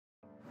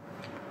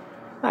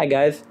Hi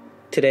guys,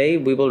 today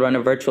we will run a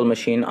virtual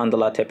machine on the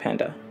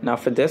LattePanda. Now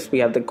for this we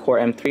have the Core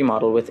M3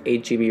 model with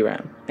 8GB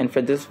RAM, and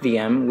for this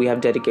VM we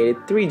have dedicated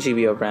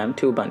 3GB of RAM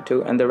to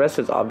Ubuntu and the rest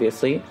is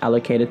obviously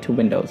allocated to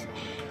Windows.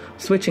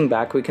 Switching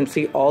back, we can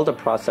see all the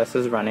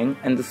processes running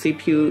and the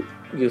CPU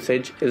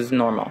usage is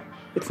normal.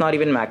 It's not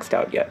even maxed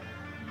out yet.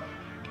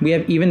 We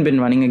have even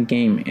been running a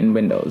game in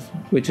Windows,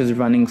 which is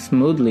running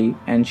smoothly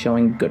and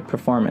showing good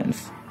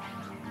performance.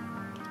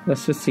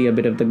 Let's just see a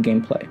bit of the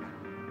gameplay.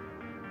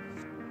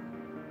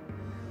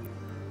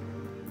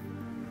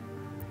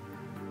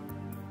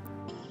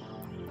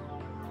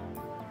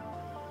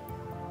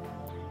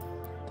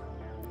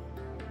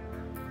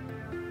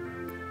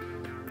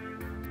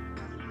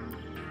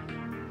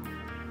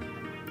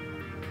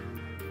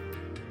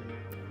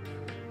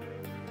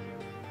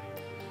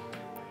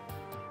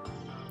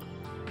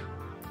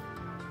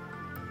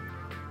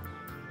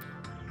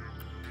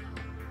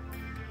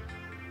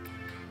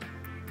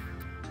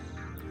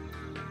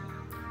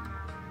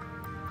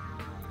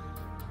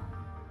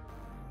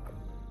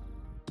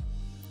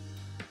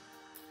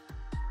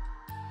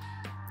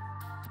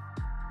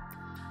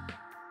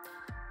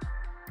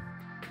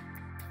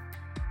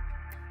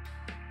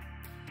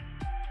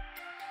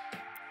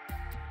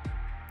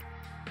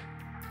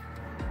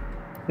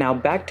 Now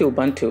back to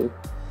Ubuntu,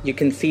 you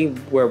can see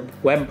we're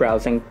web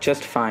browsing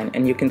just fine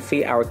and you can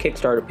see our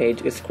Kickstarter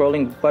page is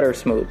scrolling butter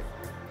smooth,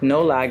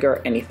 no lag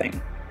or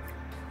anything.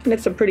 And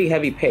it's a pretty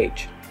heavy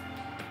page.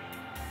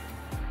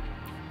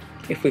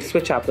 If we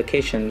switch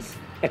applications,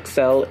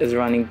 Excel is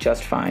running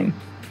just fine.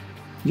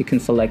 You can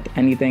select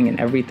anything and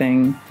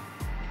everything.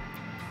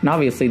 And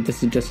obviously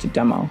this is just a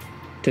demo.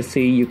 To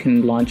see, you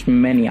can launch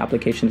many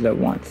applications at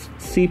once.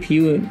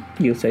 CPU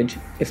usage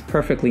is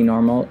perfectly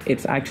normal.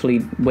 It's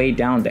actually way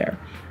down there.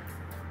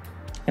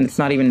 And it's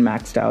not even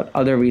maxed out.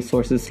 Other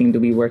resources seem to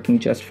be working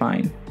just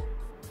fine.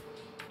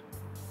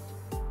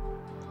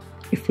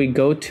 If we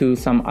go to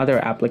some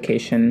other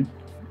application,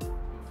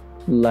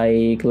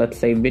 like let's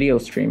say video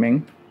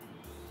streaming,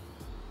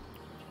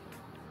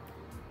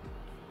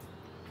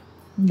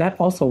 that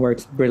also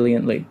works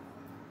brilliantly.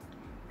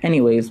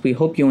 Anyways, we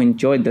hope you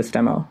enjoyed this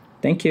demo.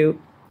 Thank you.